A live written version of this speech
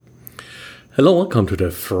Hello, welcome to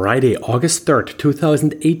the Friday, August 3rd,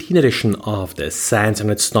 2018 edition of the SANS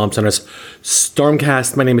and Storm Center's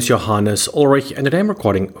StormCast. My name is Johannes Ulrich and today I'm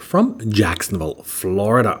recording from Jacksonville,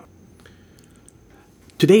 Florida.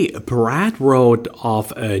 Today, Brad wrote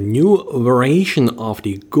of a new variation of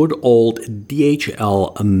the good old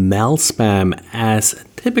DHL mail spam. As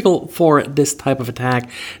typical for this type of attack,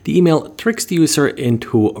 the email tricks the user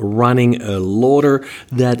into running a loader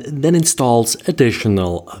that then installs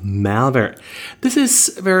additional malware. This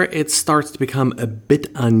is where it starts to become a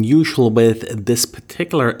bit unusual with this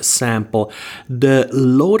particular sample. The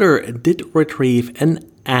loader did retrieve an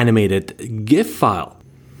animated GIF file.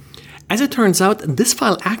 As it turns out, this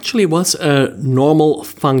file actually was a normal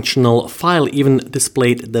functional file, even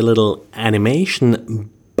displayed the little animation,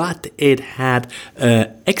 but it had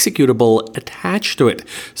an executable attached to it.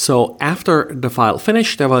 So after the file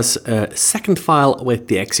finished, there was a second file with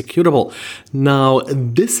the executable. Now,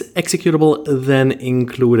 this executable then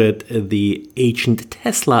included the Agent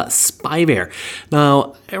Tesla spyware.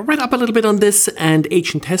 Now, I read up a little bit on this, and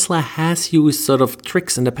Agent Tesla has used sort of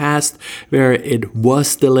tricks in the past where it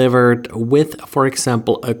was delivered with, for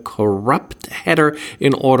example, a corrupt header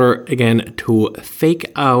in order, again, to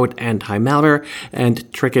fake out anti-malware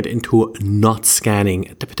and trick it into not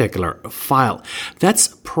scanning the particular file. That's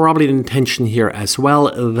probably the intention here as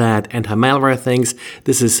well, that anti-malware thinks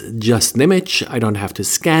this is just an image, I don't have to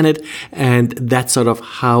scan it, and that's sort of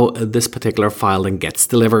how this particular file then gets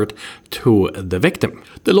delivered to the victim.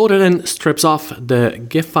 The loader then strips off the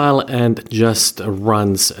GIF file and just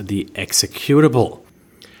runs the executable.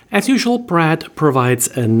 As usual, Brad provides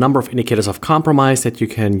a number of indicators of compromise that you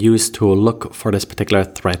can use to look for this particular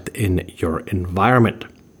threat in your environment.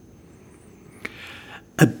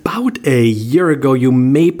 About a year ago, you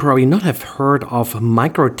may probably not have heard of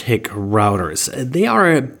MikroTik routers. They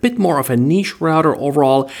are a bit more of a niche router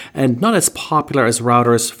overall and not as popular as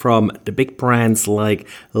routers from the big brands like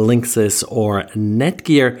Linksys or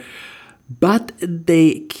Netgear. But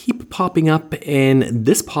they keep popping up in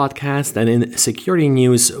this podcast and in security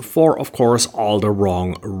news for, of course, all the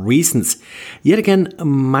wrong reasons. Yet again,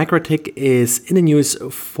 MikroTik is in the news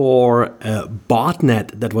for a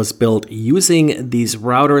botnet that was built using these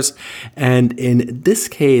routers. And in this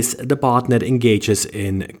case, the botnet engages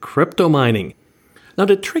in crypto mining. Now,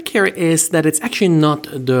 the trick here is that it's actually not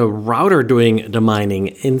the router doing the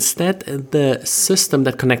mining. Instead, the system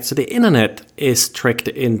that connects to the internet is tricked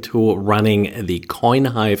into running the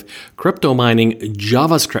CoinHive crypto mining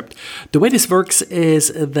JavaScript. The way this works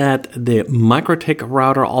is that the MikroTik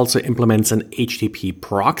router also implements an HTTP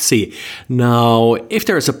proxy. Now, if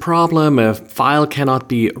there is a problem, a file cannot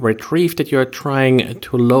be retrieved that you're trying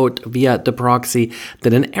to load via the proxy,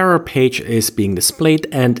 then an error page is being displayed,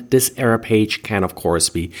 and this error page can, of course,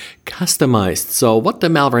 be customized. So what the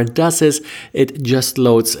malware does is it just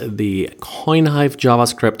loads the CoinHive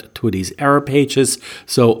JavaScript to these error pages.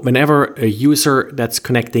 So whenever a user that's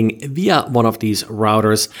connecting via one of these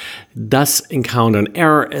routers does encounter an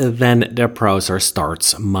error, then their browser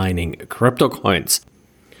starts mining crypto coins.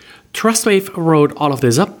 Trustwave wrote all of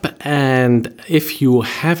this up, and if you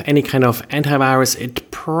have any kind of antivirus, it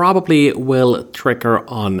probably will trigger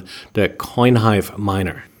on the CoinHive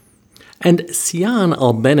miner. And Sian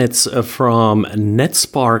Albenitz from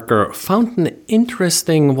NetSparker found an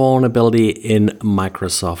interesting vulnerability in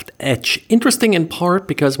Microsoft Edge. Interesting in part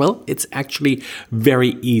because, well, it's actually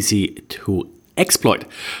very easy to exploit.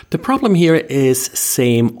 The problem here is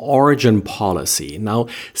same origin policy. Now,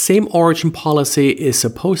 same origin policy is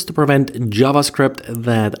supposed to prevent JavaScript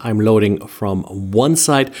that I'm loading from one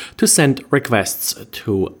site to send requests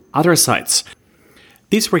to other sites.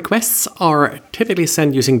 These requests are typically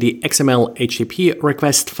sent using the XML HTTP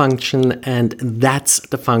request function, and that's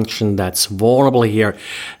the function that's vulnerable here.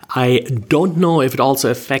 I don't know if it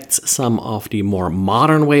also affects some of the more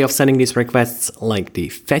modern way of sending these requests, like the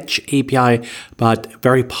fetch API, but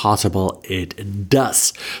very possible it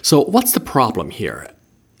does. So what's the problem here?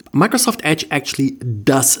 Microsoft Edge actually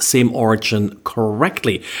does same origin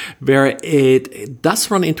correctly. Where it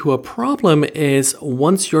does run into a problem is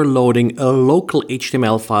once you're loading a local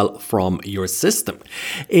HTML file from your system.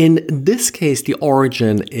 In this case, the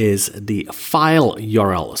origin is the file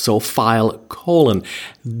URL, so file :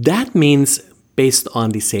 That means based on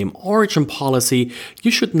the same origin policy,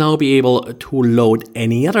 you should now be able to load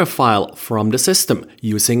any other file from the system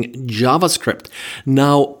using JavaScript.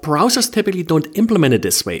 Now, browsers typically don't implement it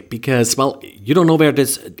this way because, well, you don't know where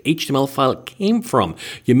this HTML file came from.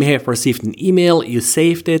 You may have received an email, you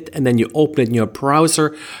saved it, and then you open it in your browser.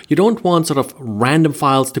 You don't want sort of random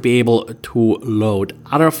files to be able to load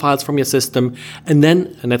other files from your system, and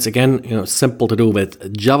that's again, simple to do with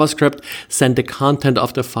JavaScript, send the content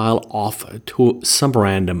of the file off to some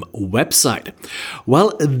random website.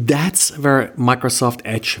 Well, that's where Microsoft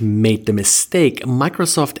Edge made the mistake.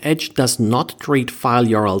 Microsoft Edge does not treat file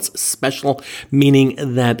URLs special, meaning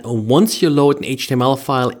that once you load an HTML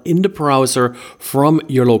file in the browser from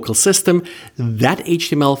your local system, that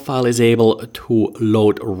HTML file is able to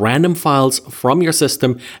load random files from your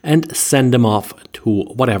system and send them off to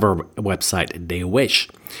whatever website they wish.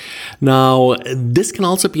 Now, this can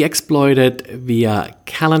also be exploited via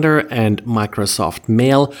Calendar and Microsoft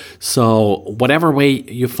Mail. So whatever way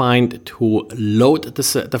you find to load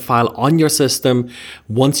the file on your system,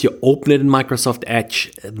 once you open it in Microsoft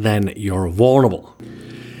Edge, then you're vulnerable.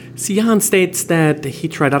 Sian states that he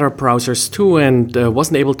tried other browsers too and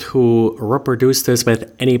wasn't able to reproduce this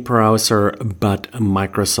with any browser but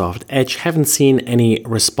Microsoft Edge. Haven't seen any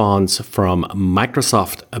response from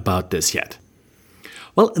Microsoft about this yet.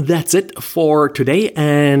 Well, that's it for today,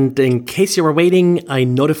 and in case you were waiting, I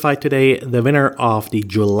notified today the winner of the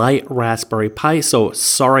July Raspberry Pi, so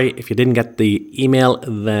sorry if you didn't get the email,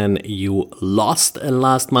 then you lost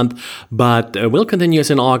last month, but we'll continue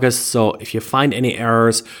in August, so if you find any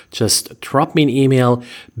errors, just drop me an email.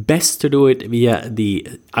 Best to do it via the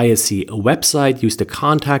ISC website, use the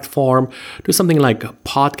contact form, do something like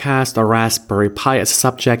podcast or Raspberry Pi as a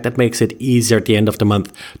subject. That makes it easier at the end of the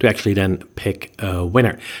month to actually then pick a winner.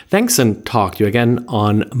 Thanks, and talk to you again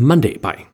on Monday. Bye.